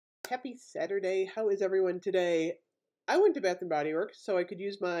Happy Saturday. How is everyone today? I went to Bath& and Body Works so I could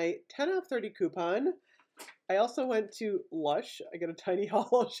use my 10 off 30 coupon. I also went to Lush. I got a tiny haul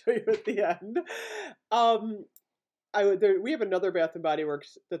I'll show you at the end. Um, we have another Bath& and Body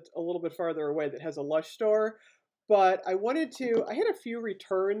Works that's a little bit farther away that has a Lush store. But I had a few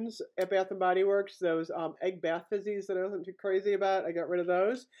returns at Bath& and Body Works, those egg bath fizzies that I wasn't too crazy about. I got rid of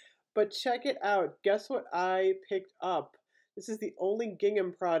those. But check it out. Guess what I picked up? This is the only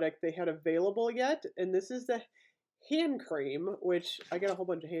Gingham product they had available yet, and this is the hand cream, which I got a whole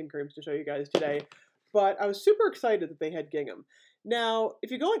bunch of hand creams to show you guys today. But I was super excited that they had Gingham. Now,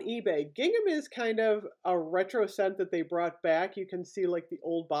 if you go on eBay, Gingham is kind of a retro scent that they brought back. You can see like the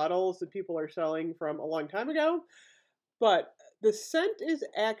old bottles that people are selling from a long time ago. But the scent is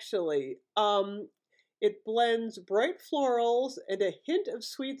actually, it blends bright florals and a hint of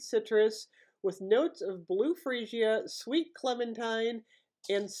sweet citrus with notes of blue freesia, sweet clementine,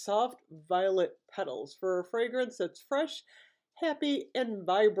 and soft violet petals for a fragrance that's fresh, happy, and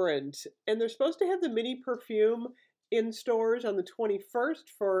vibrant. And they're supposed to have the mini perfume in stores on the 21st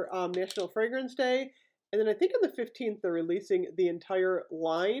for National Fragrance Day. And then I think on the 15th, they're releasing the entire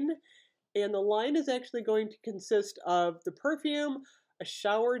line. And the line is actually going to consist of the perfume, a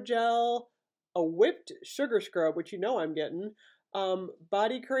shower gel, a whipped sugar scrub, which you know I'm getting,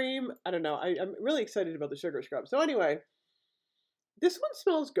 body cream. I don't know. I'm really excited about the sugar scrub. So anyway, this one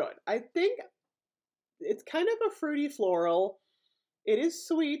smells good. I think it's kind of a fruity floral. It is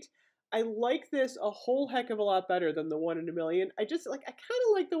sweet. I like this a whole heck of a lot better than the one in a million. I kind of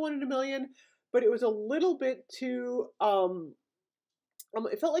like the one in a million, but it was a little bit too,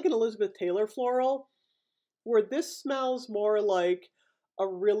 it felt like an Elizabeth Taylor floral, where this smells more like a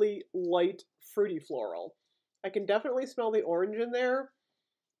really light fruity floral. I can definitely smell the orange in there.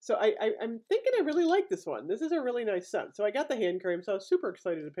 So I'm thinking I really like this one. This is a really nice scent. So I got the hand cream, so I was super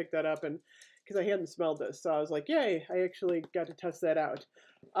excited to pick that up, and because I hadn't smelled this. So I was like, yay, I actually got to test that out.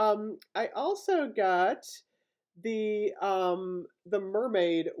 I also got the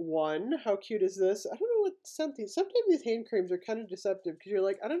mermaid one. How cute is this? I don't know what scent these. Sometimes these hand creams are kind of deceptive because you're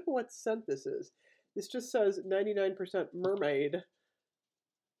like, I don't know what scent this is. This just says 99% mermaid.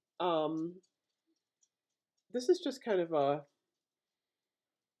 This is just kind of a, I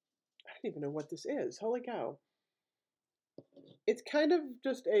don't even know what this is. Holy cow. It's kind of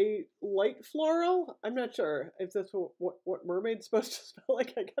just a light floral. I'm not sure if that's what mermaid's supposed to smell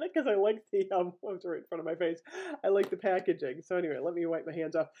like. I got it because I like the, it's right in front of my face. I like the packaging. So anyway, let me wipe my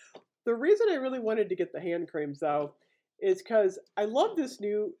hands off. The reason I really wanted to get the hand creams though, is because I love this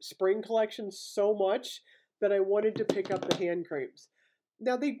new spring collection so much that I wanted to pick up the hand creams.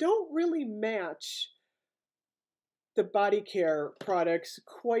 Now they don't really match the body care products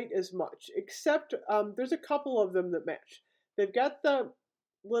quite as much, except there's a couple of them that match. They've got the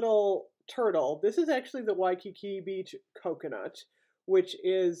little turtle. This is actually the Waikiki Beach coconut, which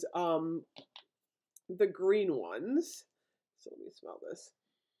is the green ones. So let me smell this.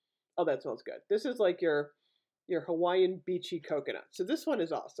 Oh, that smells good. This is like your Hawaiian beachy coconut. So this one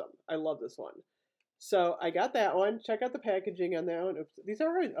is awesome. I love this one. So I got that one. Check out the packaging on that one. Oops, these are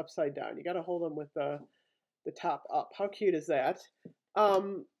always upside down. You got to hold them with the top up. How cute is that?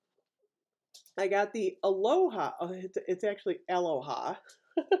 I got the Aloha. Oh, it's actually Aloha.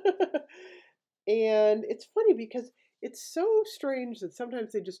 And it's funny because it's so strange that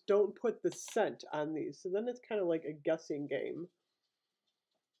sometimes they just don't put the scent on these. So then it's kind of like a guessing game.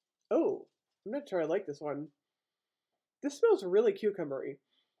 Oh, I'm not sure I like this one. This smells really cucumbery.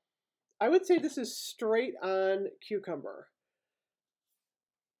 I would say this is straight on cucumber.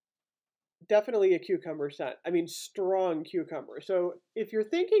 Definitely a cucumber scent. I mean, strong cucumber. So if you're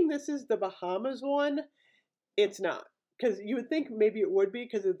thinking this is the Bahamas one, it's not. Because you would think maybe it would be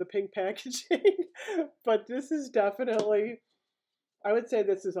because of the pink packaging. But this is definitely, I would say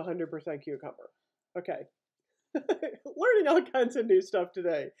this is 100% cucumber. Okay. Learning all kinds of new stuff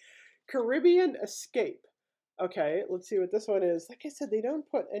today. Caribbean Escape. Okay, let's see what this one is. Like I said, they don't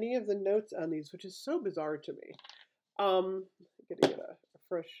put any of the notes on these, which is so bizarre to me. I'm gonna get a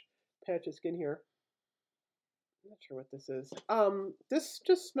fresh patch of skin here. I'm not sure what this is. This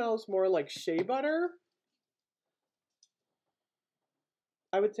just smells more like shea butter.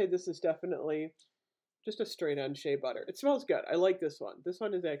 I would say this is definitely just a straight on shea butter. It smells good. I like this one. This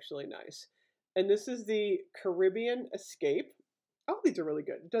one is actually nice. And this is the Caribbean Escape. All these are really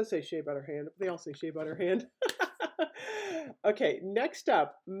good. It does say shea butter hand. They all say shea butter hand. Okay, next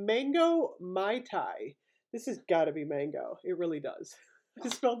up, Mango Mai Tai. This has got to be mango. It really does. I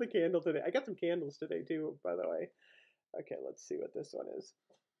smelled the candle today. I got some candles today too, by the way. Okay, let's see what this one is.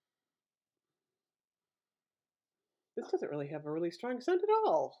 This doesn't really have a really strong scent at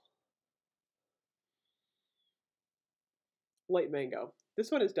all. light mango.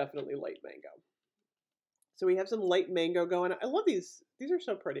 This one is definitely light mango. So we have some light mango going on. I love these. These are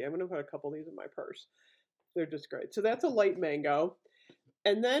so pretty. I'm going to put a couple of these in my purse. They're just great. So that's a light mango.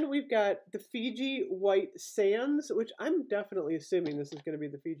 And then we've got the Fiji White Sands, which I'm definitely assuming this is going to be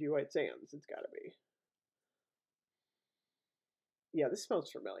the Fiji White Sands. It's got to be. Yeah, this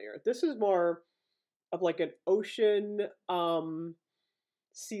smells familiar. This is more of like an ocean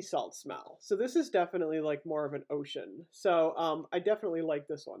sea salt smell. So this is definitely like more of an ocean. So I definitely like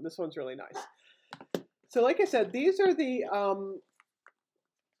this one. This one's really nice. So like I said, these are the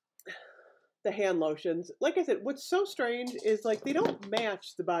hand lotions. Like I said, what's so strange is like they don't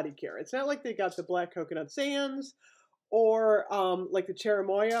match the body care. It's not like they got the black coconut sands or like the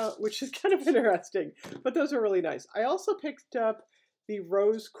cherimoya, which is kind of interesting, but those are really nice. I also picked up the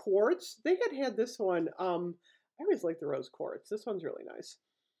rose quartz. They had this one. I always like the rose quartz. This one's really nice.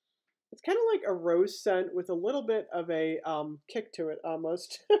 It's kind of like a rose scent with a little bit of a kick to it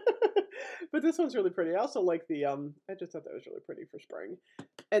almost. But this one's really pretty. I also like the, I just thought that was really pretty for spring.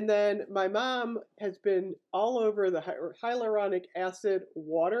 And then my mom has been all over the hyaluronic acid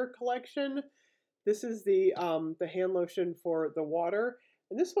water collection. This is the hand lotion for the water.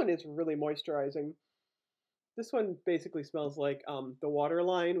 And this one is really moisturizing. This one basically smells like the water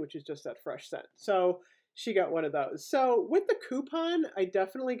line, which is just that fresh scent. So she got one of those. So with the coupon, I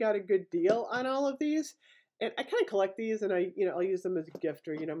definitely got a good deal on all of these. And I kind of collect these, and I'll use them as a gift.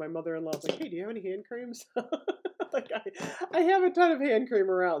 Or my mother-in-law's like, hey, do you have any hand creams? Like I have a ton of hand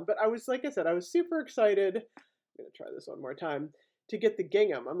cream around, but I was, like I said, I was super excited. I'm gonna try this one more time to get the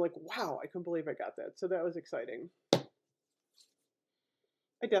Gingham. I'm like, wow, I couldn't believe I got that. So that was exciting. I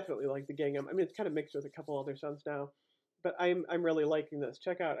definitely like the Gingham. I mean, it's kind of mixed with a couple other scents now, but I'm really liking this.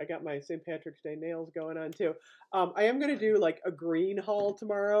 Check out, I got my St. Patrick's Day nails going on too. I am gonna do like a green haul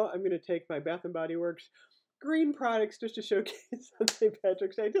tomorrow. I'm gonna take my Bath and Body Works green products just to showcase on St.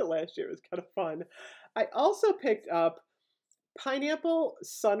 Patrick's Day. I did it last year. It was kind of fun. I also picked up Pineapple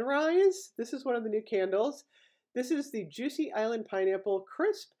Sunrise. This is one of the new candles. This is the Juicy Island Pineapple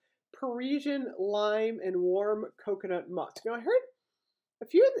Crisp Parisian Lime and Warm Coconut Musk. Now I heard a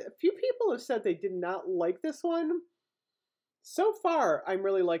few people have said they did not like this one. So far, I'm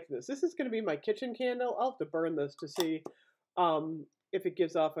really liking this. This is going to be my kitchen candle. I'll have to burn this to see if it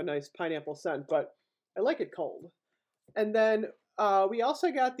gives off a nice pineapple scent, but I like it cold. And then we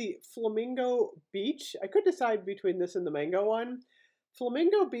also got the Flamingo Beach. I could decide between this and the mango one.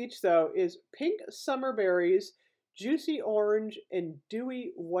 Flamingo Beach, though, is pink summer berries, juicy orange, and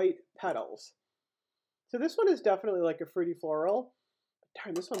dewy white petals. So this one is definitely like a fruity floral.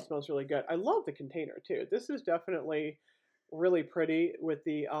 Darn, this one smells really good. I love the container, too. This is definitely really pretty with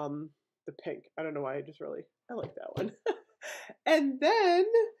the pink. I don't know why, I like that one. And then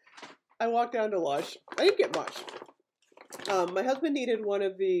I walked down to Lush. I didn't get much. My husband needed one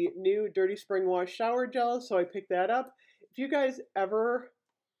of the new Dirty Spring Wash shower gels, so I picked that up. If you guys ever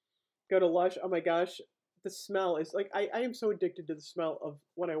go to Lush, oh my gosh, the smell is like, I am so addicted to the smell of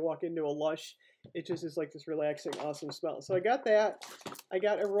when I walk into a Lush. It just is like this relaxing, awesome smell. So I got that. I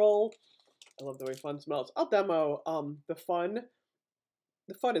got a roll. I love the way Fun smells. I'll demo the Fun.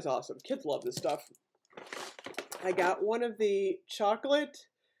 The Fun is awesome. Kids love this stuff. I got one of the chocolate.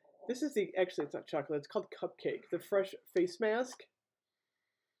 This is actually it's not chocolate, it's called Cupcake, the fresh face mask.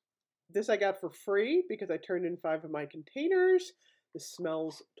 This I got for free because I turned in 5 of my containers. This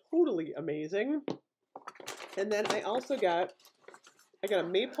smells totally amazing. And then I also got a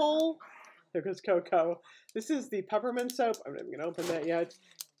maple, there goes Coco. This is the peppermint soap, I'm not even gonna open that yet.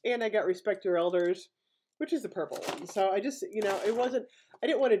 And I got Respect Your Elders, which is the purple one. So I just, I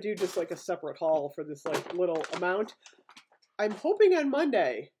didn't want to do just like a separate haul for this like little amount. I'm hoping on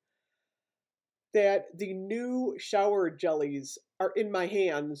Monday that the new shower jellies are in my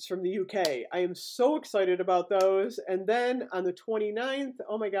hands from the UK. I am so excited about those. And then on the 29th,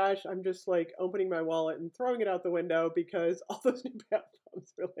 oh my gosh, I'm just like opening my wallet and throwing it out the window because all those new bath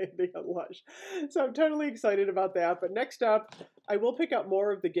bombs are landing on Lush. So I'm totally excited about that. But next up, I will pick up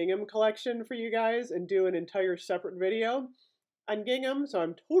more of the Gingham collection for you guys and do an entire separate video on Gingham. So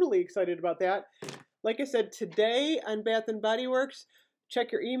I'm totally excited about that. Like I said, today on Bath and Body Works,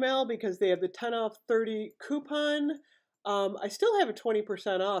 check your email because they have the 10 off 30 coupon. I still have a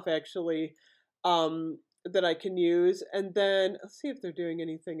 20% off actually that I can use. And then let's see if they're doing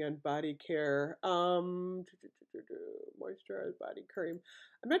anything on body care. Moisturized body cream.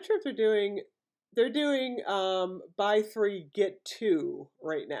 I'm not sure if they're doing buy 3 get 2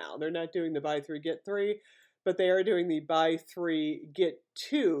 right now. They're not doing the buy 3 get 3, but they are doing the buy 3 get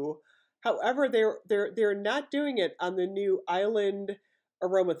 2. However, they're not doing it on the new Island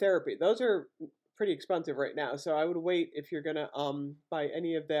aromatherapy. Those are pretty expensive right now. So I would wait if you're gonna buy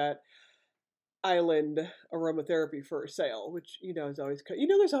any of that island aromatherapy for a sale, which is always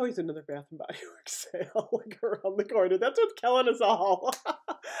there's always another Bath and Body Works sale like around the corner. That's what's killing us all.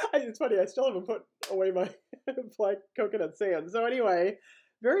 It's funny, I still haven't put away my black coconut sand. So anyway,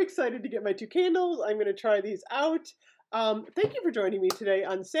 very excited to get my 2 candles. I'm going to try these out. Thank you for joining me today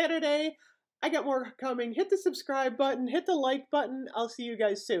on Saturday. I got more coming. Hit the subscribe button, hit the like button. I'll see you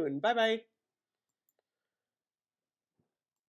guys soon. Bye bye.